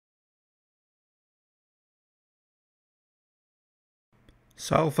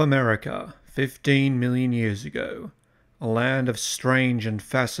South America, 15 million years ago, a land of strange and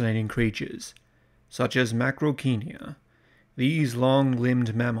fascinating creatures, such as Macrauchenia. These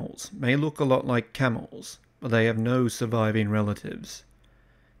long-limbed mammals may look a lot like camels, but they have no surviving relatives.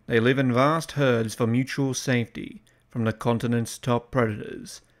 They live in vast herds for mutual safety from the continent's top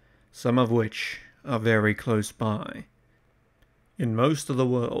predators, some of which are very close by. In most of the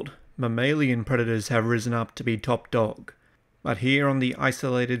world, mammalian predators have risen up to be top dog, but here on the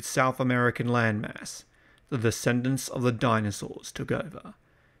isolated South American landmass, the descendants of the dinosaurs took over,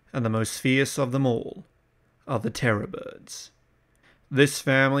 and the most fierce of them all are the terror birds. This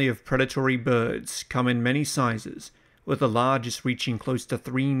family of predatory birds come in many sizes, with the largest reaching close to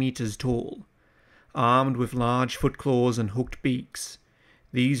 3 meters tall. Armed with large foot claws and hooked beaks,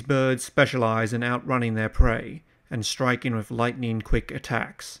 these birds specialize in outrunning their prey and striking with lightning-quick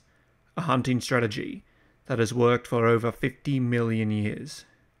attacks, a hunting strategy that has worked for over 50 million years.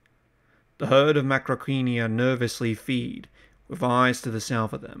 The herd of Macrauchenia nervously feed, with eyes to the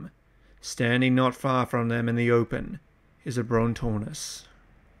south of them. Standing not far from them in the open is a Brontornis.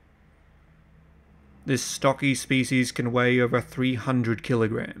 This stocky species can weigh over 300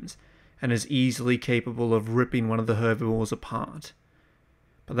 kilograms and is easily capable of ripping one of the herbivores apart.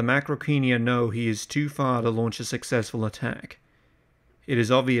 But the Macrauchenia know he is too far to launch a successful attack. It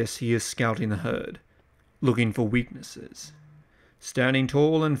is obvious he is scouting the herd, looking for weaknesses. Standing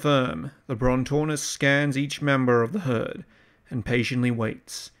tall and firm, the Brontornis scans each member of the herd and patiently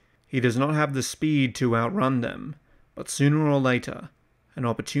waits. He does not have the speed to outrun them, but sooner or later, an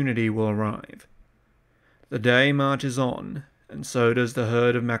opportunity will arrive. The day marches on, and so does the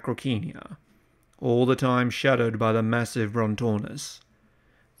herd of Macrauchenia, all the time shadowed by the massive Brontornis.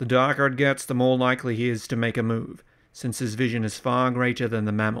 The darker it gets, the more likely he is to make a move, since his vision is far greater than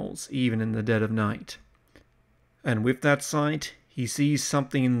the mammals, even in the dead of night. And with that sight, he sees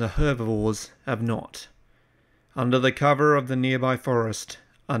something the herbivores have not. Under the cover of the nearby forest,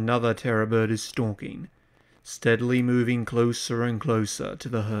 another terror bird is stalking, steadily moving closer and closer to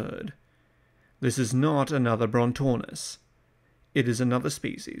the herd. This is not another Brontornis. It is another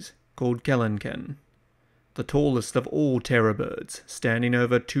species called Kelenken, the tallest of all terror birds, standing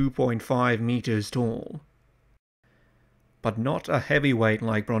over 2.5 meters tall. But not a heavyweight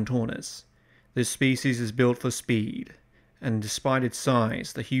like Brontornis. This species is built for speed, and despite its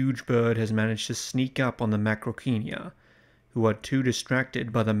size, the huge bird has managed to sneak up on the Macrauchenia, who are too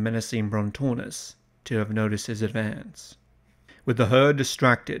distracted by the menacing Brontornis to have noticed his advance. With the herd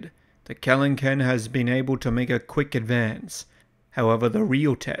distracted, the Kelenken has been able to make a quick advance. However, the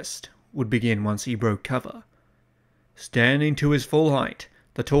real test would begin once he broke cover. Standing to his full height,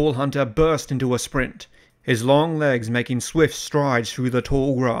 the tall hunter burst into a sprint, his long legs making swift strides through the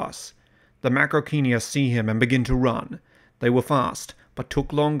tall grass. The Macrauchenia see him and begin to run. They were fast, but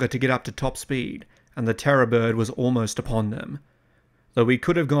took longer to get up to top speed, and the terror bird was almost upon them. Though he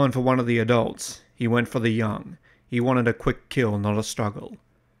could have gone for one of the adults, he went for the young. He wanted a quick kill, not a struggle.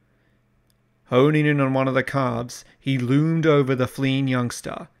 Honing in on one of the calves, he loomed over the fleeing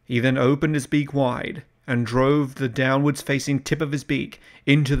youngster. He then opened his beak wide and drove the downwards-facing tip of his beak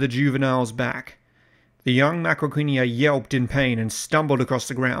into the juvenile's back. The young Macrauchenia yelped in pain and stumbled across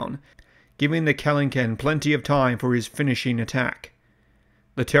the ground, giving the Kelenken plenty of time for his finishing attack.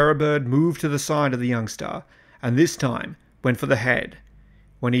 The terror bird moved to the side of the youngster, and this time went for the head.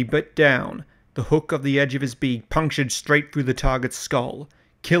 When he bit down, the hook of the edge of his beak punctured straight through the target's skull,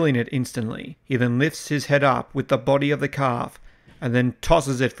 killing it instantly. He then lifts his head up with the body of the calf, and then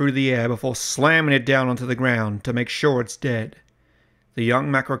tosses it through the air before slamming it down onto the ground to make sure it's dead. The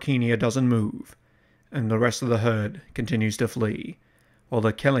young Macrauchenia doesn't move, and the rest of the herd continues to flee, while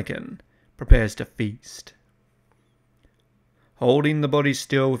the Kelenken prepares to feast. Holding the body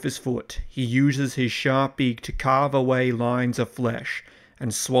still with his foot, he uses his sharp beak to carve away lines of flesh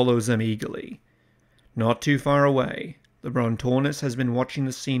and swallows them eagerly. Not too far away, the Brontornis has been watching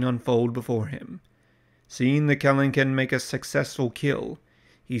the scene unfold before him. Seeing the Kelenken make a successful kill,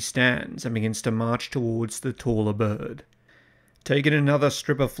 he stands and begins to march towards the taller bird. Taking another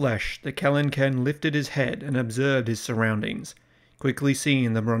strip of flesh, the Kelenken lifted his head and observed his surroundings, quickly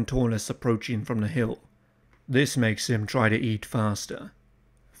seeing the Brontornis approaching from the hill. This makes him try to eat faster.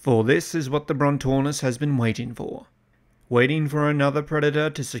 For this is what the Brontornis has been waiting for. Waiting for another predator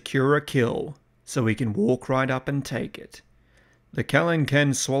to secure a kill, so he can walk right up and take it. The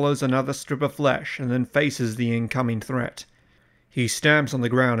Kelenken swallows another strip of flesh and then faces the incoming threat. He stamps on the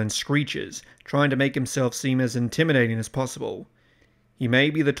ground and screeches, trying to make himself seem as intimidating as possible. He may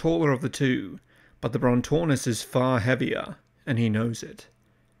be the taller of the two, but the Brontornis is far heavier, and he knows it.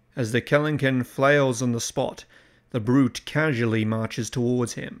 As the Kelenken flails on the spot, The brute casually marches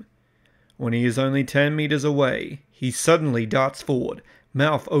towards him. When he is only 10 meters away, he suddenly darts forward,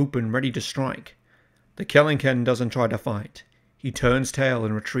 mouth open ready to strike. The Kellinken doesn't try to fight. He turns tail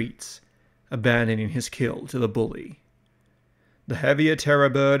and retreats, abandoning his kill to the bully. The heavier terror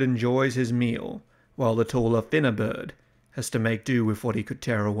bird enjoys his meal, while the taller, thinner bird has to make do with what he could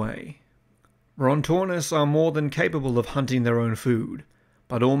tear away. Rontornis are more than capable of hunting their own food,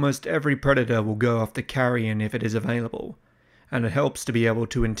 but almost every predator will go after carrion if it is available, and it helps to be able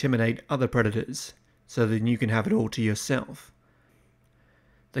to intimidate other predators, so that you can have it all to yourself.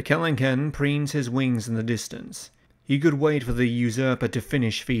 The Kellinken preens his wings in the distance. He could wait for the usurper to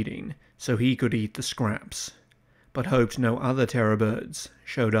finish feeding, so he could eat the scraps, but hoped no other terror birds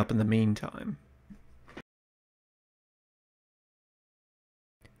showed up in the meantime.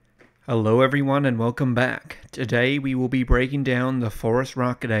 Hello everyone and welcome back. Today we will be breaking down the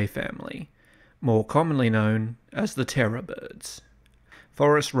Phorusrhacidae family, more commonly known as the terror birds.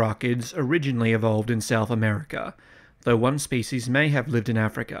 Phorusrhacids originally evolved in South America, though one species may have lived in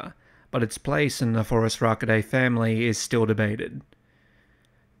Africa, but its place in the Phorusrhacidae family is still debated.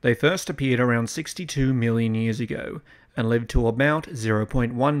 They first appeared around 62 million years ago and lived to about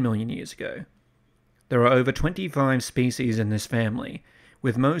 0.1 million years ago. There are over 25 species in this family,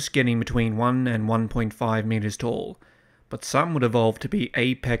 with most getting between 1 and 1.5 meters tall, but some would evolve to be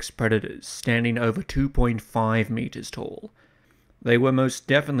apex predators, standing over 2.5 meters tall. They were most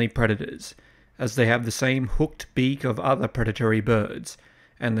definitely predators, as they have the same hooked beak of other predatory birds,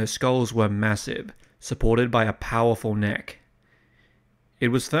 and their skulls were massive, supported by a powerful neck. It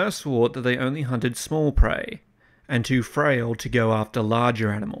was first thought that they only hunted small prey, and too frail to go after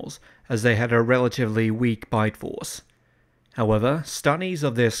larger animals, as they had a relatively weak bite force. However, studies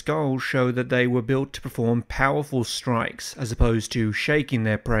of their skulls show that they were built to perform powerful strikes as opposed to shaking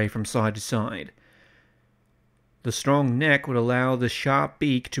their prey from side to side. The strong neck would allow the sharp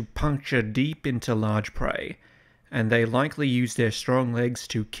beak to puncture deep into large prey, and they likely used their strong legs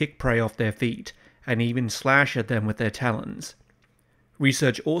to kick prey off their feet and even slash at them with their talons.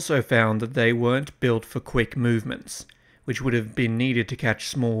 Research also found that they weren't built for quick movements, which would have been needed to catch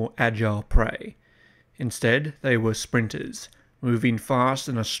small, agile prey. Instead, they were sprinters, moving fast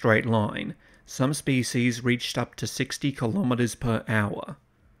in a straight line. Some species reached up to 60 kilometers per hour.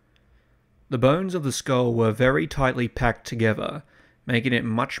 The bones of the skull were very tightly packed together, making it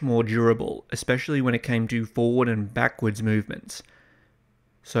much more durable, especially when it came to forward and backwards movements.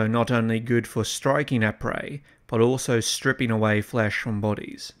 So not only good for striking at prey, but also stripping away flesh from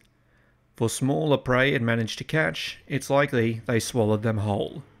bodies. For smaller prey it managed to catch, it's likely they swallowed them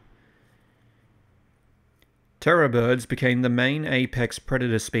whole. Terror birds became the main apex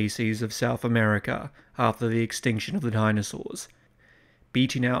predator species of South America after the extinction of the dinosaurs,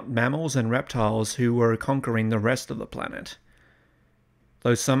 beating out mammals and reptiles who were conquering the rest of the planet.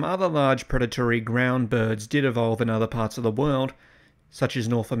 Though some other large predatory ground birds did evolve in other parts of the world, such as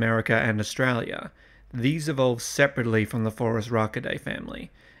North America and Australia, these evolved separately from the Phorusrhacidae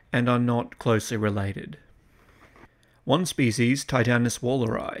family, and are not closely related. One species, Titanus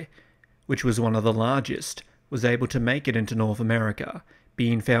walleri, which was one of the largest, was able to make it into North America,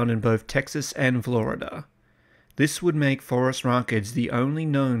 being found in both Texas and Florida. This would make Phorusrhacids the only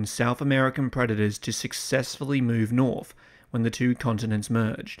known South American predators to successfully move north when the two continents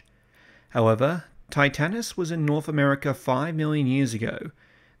merged. However, Titanus was in North America 5 million years ago.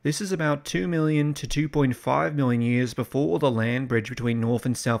 This is about 2 million to 2.5 million years before the land bridge between North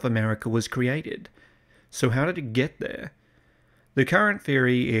and South America was created. So how did it get there? The current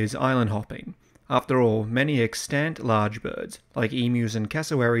theory is island hopping. After all, many extant large birds, like emus and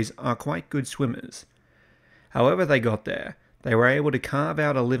cassowaries, are quite good swimmers. However they got there, they were able to carve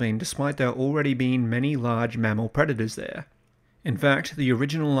out a living despite there already being many large mammal predators there. In fact, the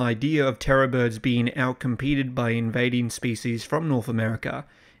original idea of terror birds being outcompeted by invading species from North America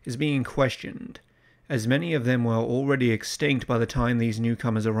is being questioned, as many of them were already extinct by the time these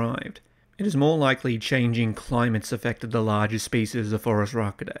newcomers arrived. It is more likely changing climates affected the larger species of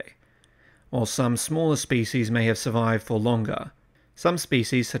Phorusrhacidae. While some smaller species may have survived for longer, some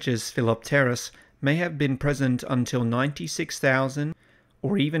species such as Philopterus may have been present until 96,000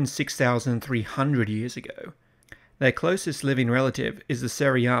 or even 6,300 years ago. Their closest living relative is the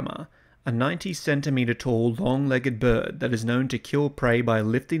Seriyama, a 90 centimeter tall, long-legged bird that is known to kill prey by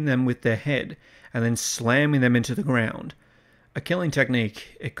lifting them with their head and then slamming them into the ground, a killing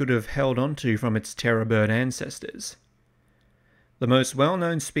technique it could have held onto from its terror bird ancestors. The most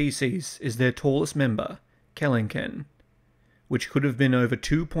well-known species is their tallest member, Kellinken, which could have been over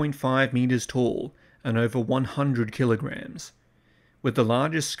 2.5 meters tall and over 100 kilograms. with the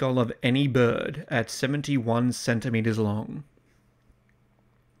largest skull of any bird at 71 centimeters long.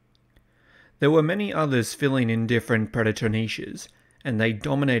 There were many others filling in different predator niches, and they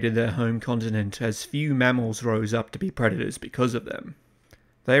dominated their home continent as few mammals rose up to be predators because of them.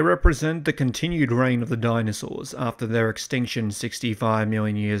 They represent the continued reign of the dinosaurs after their extinction 65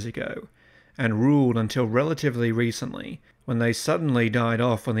 million years ago, and ruled until relatively recently, when they suddenly died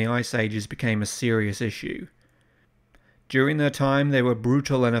off when the ice ages became a serious issue. During their time they were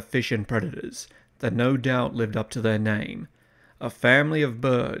brutal and efficient predators that no doubt lived up to their name, a family of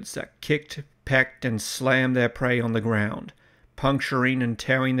birds that kicked, pecked, and slammed their prey on the ground, puncturing and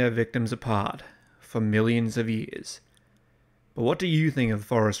tearing their victims apart for millions of years. But what do you think of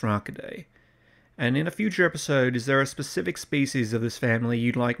Phorusrhacidae? And in a future episode, is there a specific species of this family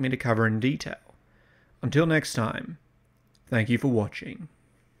you'd like me to cover in detail? Until next time, thank you for watching.